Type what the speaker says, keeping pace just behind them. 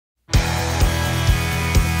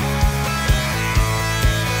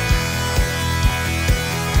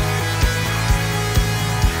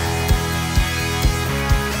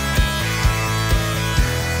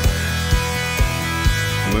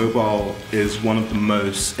mobile is one of the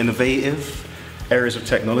most innovative areas of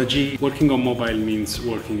technology. Working on mobile means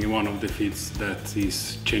working in one of the fields that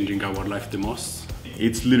is changing our life the most.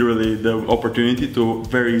 It's literally the opportunity to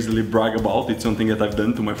very easily brag about. It's something that I've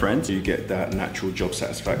done to my friends. You get that natural job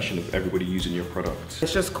satisfaction of everybody using your product.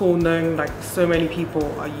 It's just cool knowing like so many people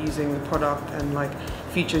are using the product and like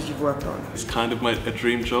features you've worked on. It's kind of a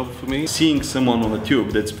dream job for me. Seeing someone on a tube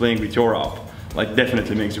that's playing with your app, like,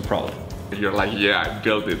 definitely makes you proud. You're like, yeah, I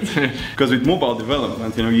built it. Because with mobile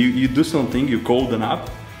development, you know, you do something, you code an app,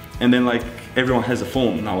 and then like everyone has a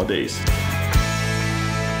phone nowadays.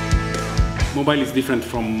 Mobile is different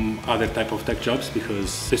from other type of tech jobs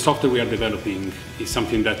because the software we are developing is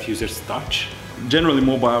something that users touch. Generally,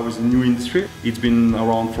 mobile is a new industry. It's been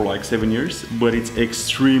around for like 7 years, but it's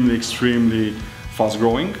extremely fast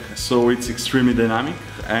growing. So it's extremely dynamic.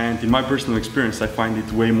 And in my personal experience, I find it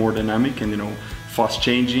way more dynamic and, you know, fast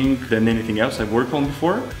changing than anything else I've worked on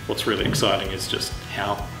before. What's really exciting is just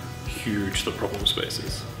how huge the problem space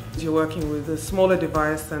is. You're working with a smaller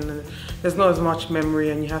device and there's not as much memory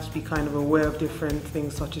and you have to be kind of aware of different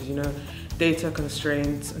things such as, you know, data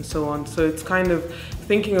constraints and so on. So it's kind of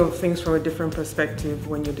thinking of things from a different perspective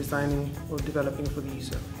when you're designing or developing for the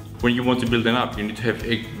user. When you want to build an app, you need to have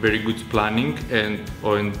a very good planning and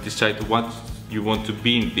decide what you want to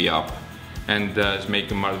be in the app and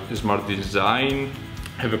make a smart design,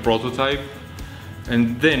 have a prototype.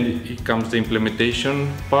 And then it comes the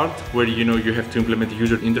implementation part where you have to implement the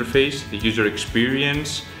user interface, the user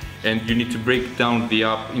experience, and you need to break down the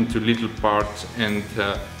app into little parts and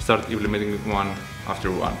start implementing one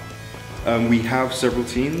after one. We have several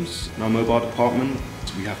teams in our mobile department.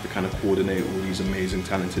 So we have to kind of coordinate all these amazing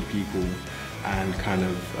talented people and kind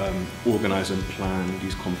of organize and plan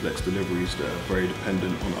these complex deliveries that are very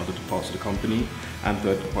dependent on other parts of the company and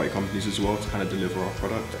third-party companies as well to kind of deliver our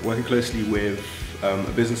product. Working closely with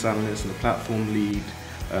a business analyst and a platform lead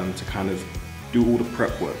to kind of do all the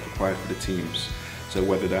prep work required for the teams. So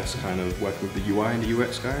whether that's kind of working with the UI and the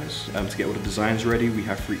UX guys to get all the designs ready, we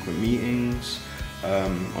have frequent meetings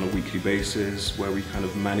on a weekly basis where we kind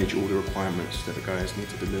of manage all the requirements that the guys need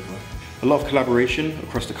to deliver. A lot of collaboration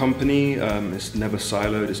across the company. It's never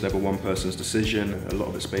siloed, it's never one person's decision. A lot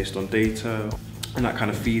of it's based on data, and that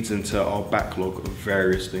kind of feeds into our backlog of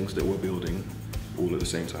various things that we're building all at the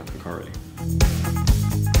same time concurrently.